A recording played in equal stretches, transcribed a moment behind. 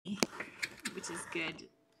is good.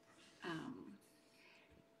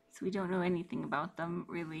 So we don't know anything about them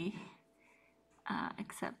really,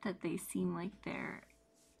 except that they seem like they're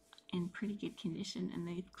in pretty good condition, and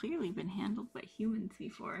they've clearly been handled by humans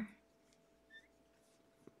before.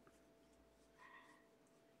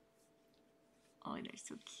 Oh, they're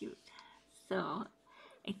so cute. So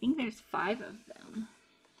I think there's 5 of them,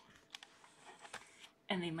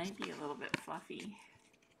 and they might be a little bit fluffy.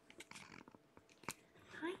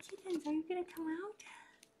 Hi kittens, are you gonna come out?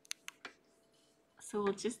 So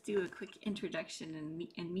we'll just do a quick introduction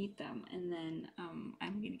and meet them, and then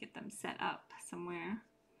I'm gonna get them set up somewhere.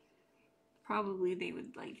 Probably they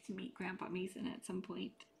would like to meet Grandpa Mason at some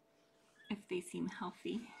point if they seem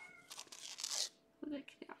healthy.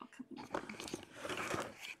 Look, they're all coming out.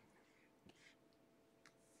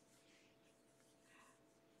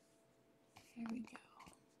 There we go.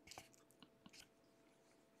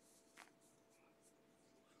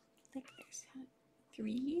 Look, there's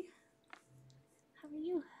 3. How are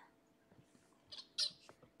you?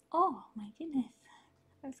 Oh my goodness,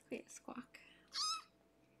 that was quite a squawk.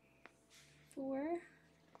 4.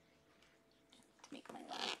 To make my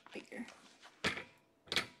laugh bigger.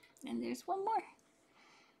 And there's 1 more.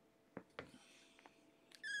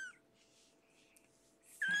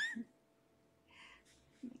 7.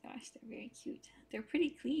 Oh my gosh, they're very cute. They're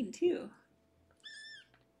pretty clean too.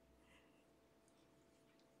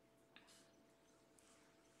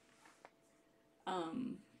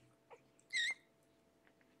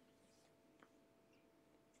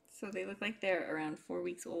 So they look like they're around 4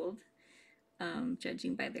 weeks old,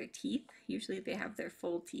 judging by their teeth. Usually they have their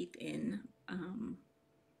full teeth in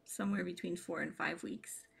somewhere between 4 and 5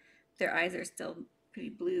 weeks. Their eyes are still pretty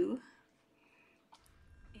blue.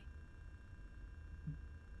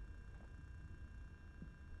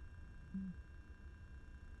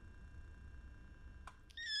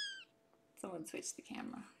 Someone switched the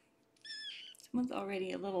camera. Someone's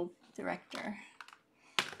already a little director.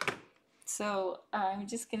 So I'm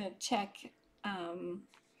just gonna check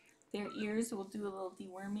their ears. We'll do a little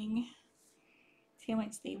deworming, see how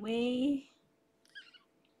much they weigh.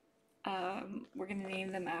 We're gonna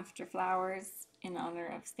name them after flowers in honor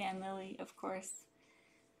of Stan Lily, of course.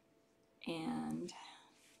 And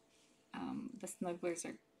the snugglers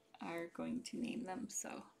are going to name them,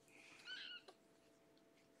 so.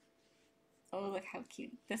 Oh, look how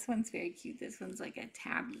cute. This one's very cute. This one's like a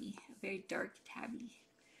tabby, a very dark tabby,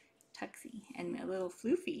 tuxie, and a little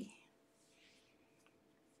floofy.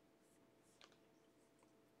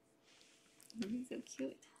 He's so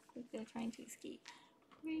cute. Look, they're trying to escape.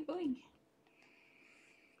 Where are you going?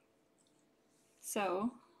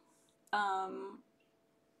 So, I'm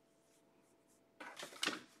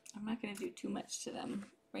not going to do too much to them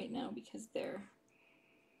right now because they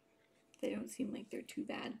don't seem like they're too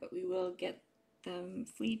bad, but we will get them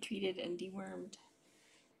flea treated and dewormed.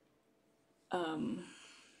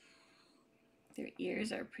 Their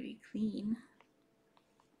ears are pretty clean.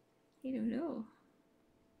 I don't know.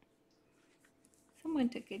 Someone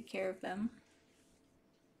took good care of them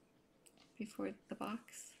before the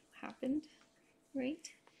box happened, right?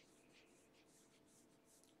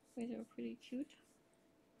 They are pretty cute.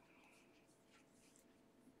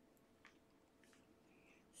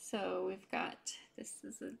 So we've got, this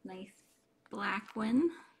is a nice black one.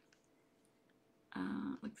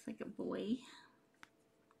 Looks like a boy.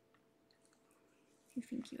 You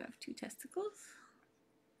think you have 2 testicles?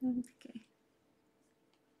 Okay.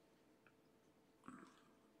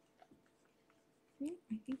 Yeah,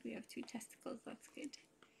 I think we have 2 testicles, that's good.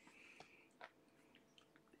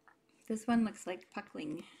 This one looks like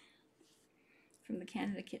Puckling from the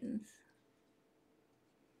Canada Kittens.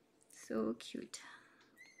 So cute.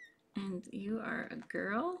 And you are a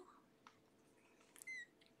girl?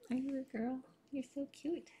 Are you a girl? You're so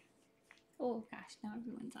cute. Oh gosh, now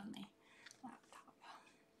everyone's on my laptop.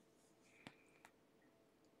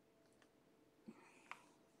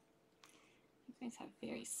 You guys have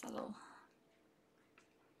very subtle,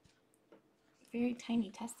 very tiny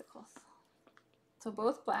testicles. So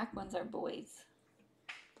both black ones are boys.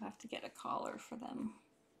 I'll have to get a collar for them.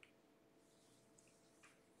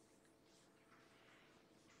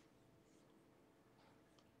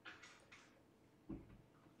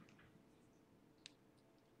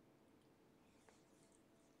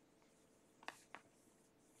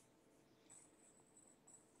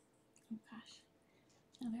 Oh gosh,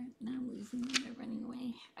 now I'm losing them, they're running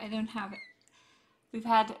away. I don't have it.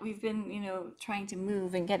 We've been, you know, trying to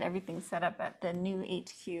move and get everything set up at the new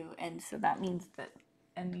HQ, and so that means that,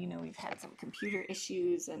 and you know, we've had some computer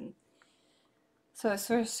issues, and so I was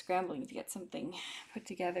sort of scrambling to get something put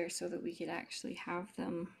together so that we could actually have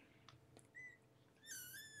them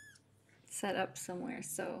set up somewhere.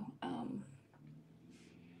 So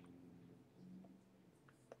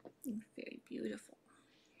very beautiful.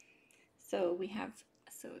 So we have,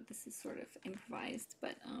 so this is sort of improvised,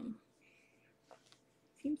 but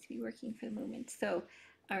seems to be working for the moment. So,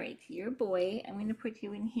 all right, you're a boy. I'm going to put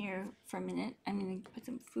you in here for a minute. I'm going to put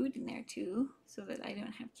some food in there too, so that I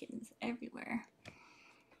don't have kittens everywhere.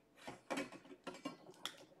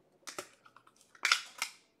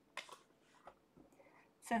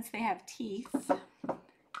 Since they have teeth,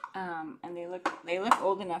 and they look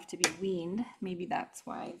old enough to be weaned, maybe that's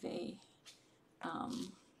why they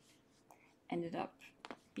ended up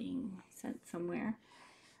being sent somewhere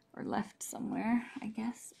or left somewhere, I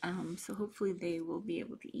guess. So hopefully they will be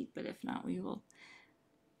able to eat, but if not, we will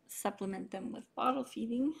supplement them with bottle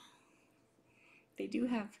feeding. They do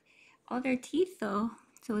have all their teeth though,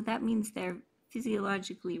 so that means they're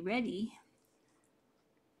physiologically ready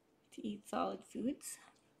to eat solid foods.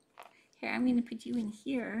 Here, I'm going to put you in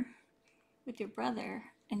here with your brother,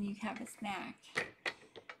 and you have a snack.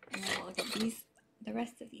 And then we'll get these, the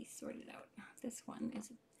rest of these sorted out. This one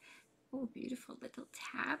is, oh, beautiful little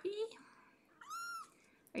tabby.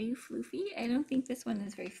 Are you floofy? I don't think this one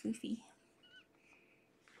is very floofy.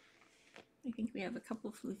 I think we have a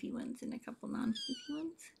couple floofy ones and a couple non-floofy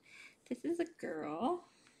ones. This is a girl.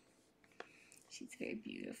 She's very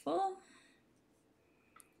beautiful.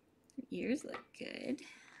 Her ears look good.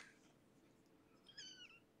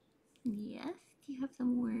 Yes, do you have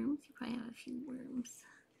some worms? You probably have a few worms.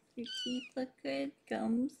 Your teeth look good.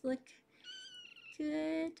 Gums look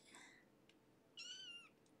good.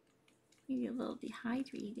 Maybe a little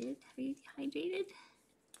dehydrated. Are you dehydrated?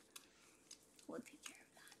 We'll take care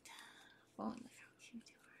of that. Oh, look how cute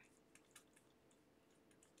you are.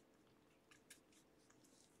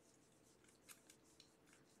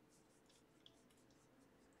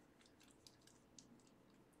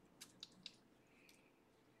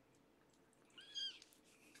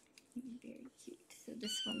 Very cute. So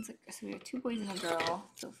this one's a, so we have 2 boys and a girl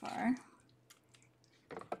so far.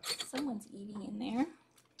 Someone's eating in there.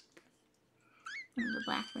 One of the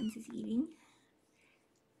black ones is eating.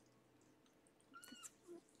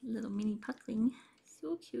 This little mini puckling,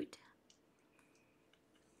 so cute.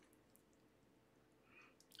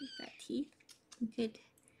 Look at that teeth, good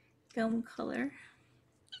gum color.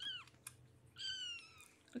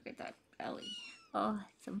 Look at that belly. Oh,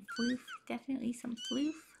 some floof, definitely some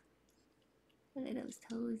floof. Look at those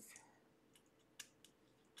toes.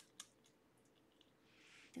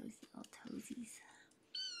 Those little toesies.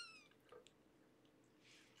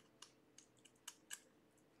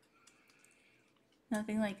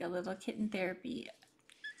 Nothing like a little kitten therapy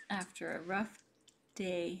after a rough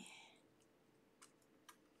day.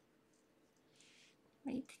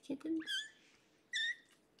 Right, kittens?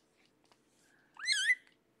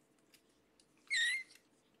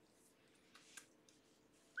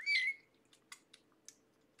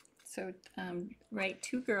 So, right,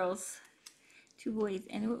 2 girls, 2 boys,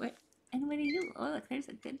 and what are you? Oh, look, there's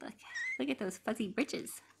a good look. Look at those fuzzy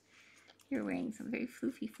breeches. You're wearing some very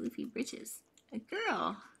floofy breeches. A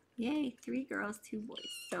girl. Yay, 3 girls, 2 boys.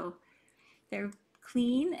 So they're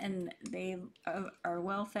clean and they are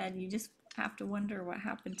well fed. You just have to wonder what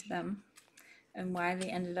happened to them and why they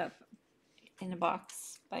ended up in a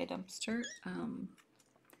box by a dumpster.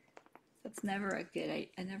 That's never a good,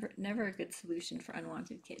 never a good solution for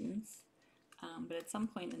unwanted kittens. But at some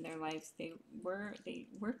point in their lives, they were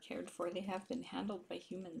cared for. They have been handled by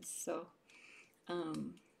humans. So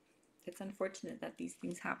it's unfortunate that these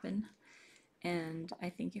things happen. And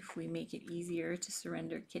I think if we make it easier to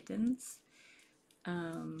surrender kittens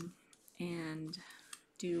and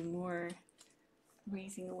do more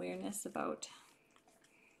raising awareness about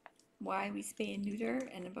why we spay and neuter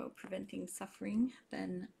and about preventing suffering,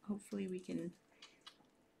 then hopefully we can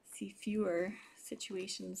see fewer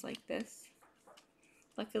situations like this.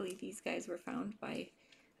 Luckily, these guys were found by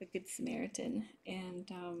a good Samaritan,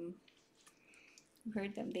 and we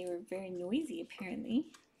heard them. They were very noisy, apparently,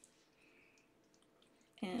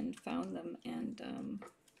 and found them, and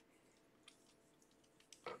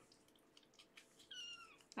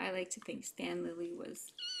I like to think Stan Lily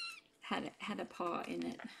had a paw in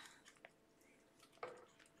it,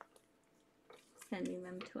 sending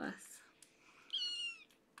them to us,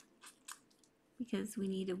 because we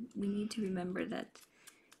need to remember that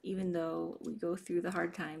even though we go through the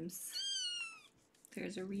hard times,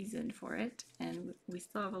 there's a reason for it, and we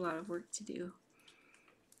still have a lot of work to do.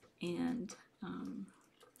 And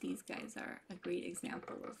these guys are a great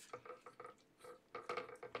example of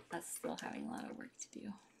us still having a lot of work to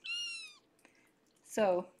do.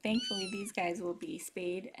 So thankfully these guys will be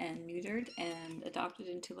spayed and neutered and adopted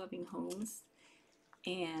into loving homes.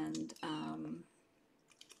 And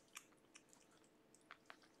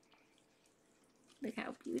look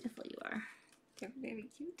how beautiful you are. They're very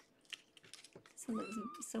cute. So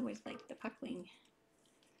much like the puckling.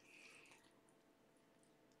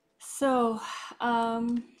 So,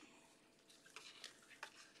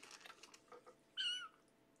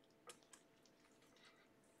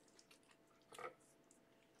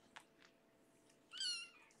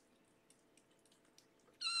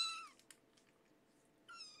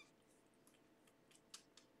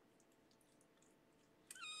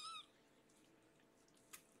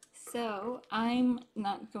 I'm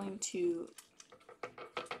not going to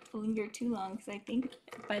linger too long because I think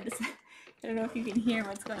by this, I don't know if you can hear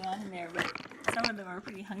what's going on in there, but some of them are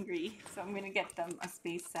pretty hungry, so I'm going to get them a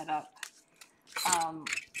space set up.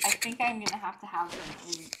 I think I'm going to have them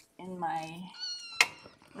in my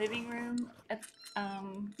living room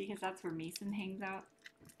because that's where Mason hangs out,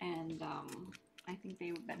 and I think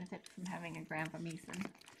they would benefit from having a Grandpa Mason.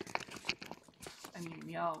 I mean,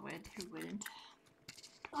 we all would. Who wouldn't?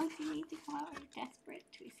 Oh, if you need to come out, you're desperate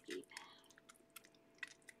to escape.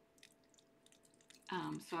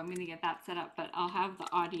 So I'm going to get that set up, but I'll have the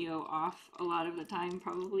audio off a lot of the time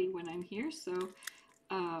probably when I'm here. So,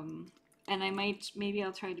 and maybe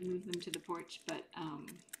I'll try to move them to the porch, but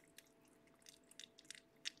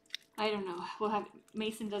I don't know.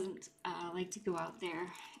 Mason doesn't like to go out there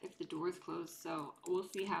if the door is closed, so we'll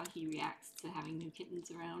see how he reacts to having new kittens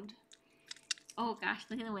around. Oh gosh,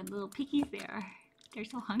 look at the little pickies they are. They're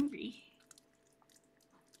so hungry.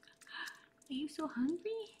 Are you so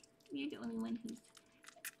hungry? You're the only one who's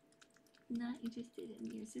not interested,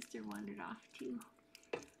 and your sister wandered off too.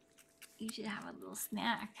 You should have a little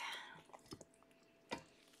snack.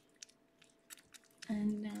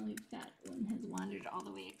 And now we've got one has wandered all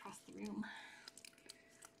the way across the room.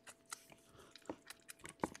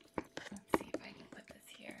 Let's see if I can put this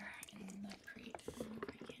here in the crate.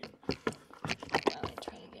 While I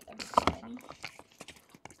try to get everything ready.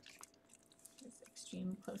 This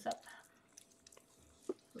extreme close up.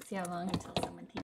 We'll see how long until someone takes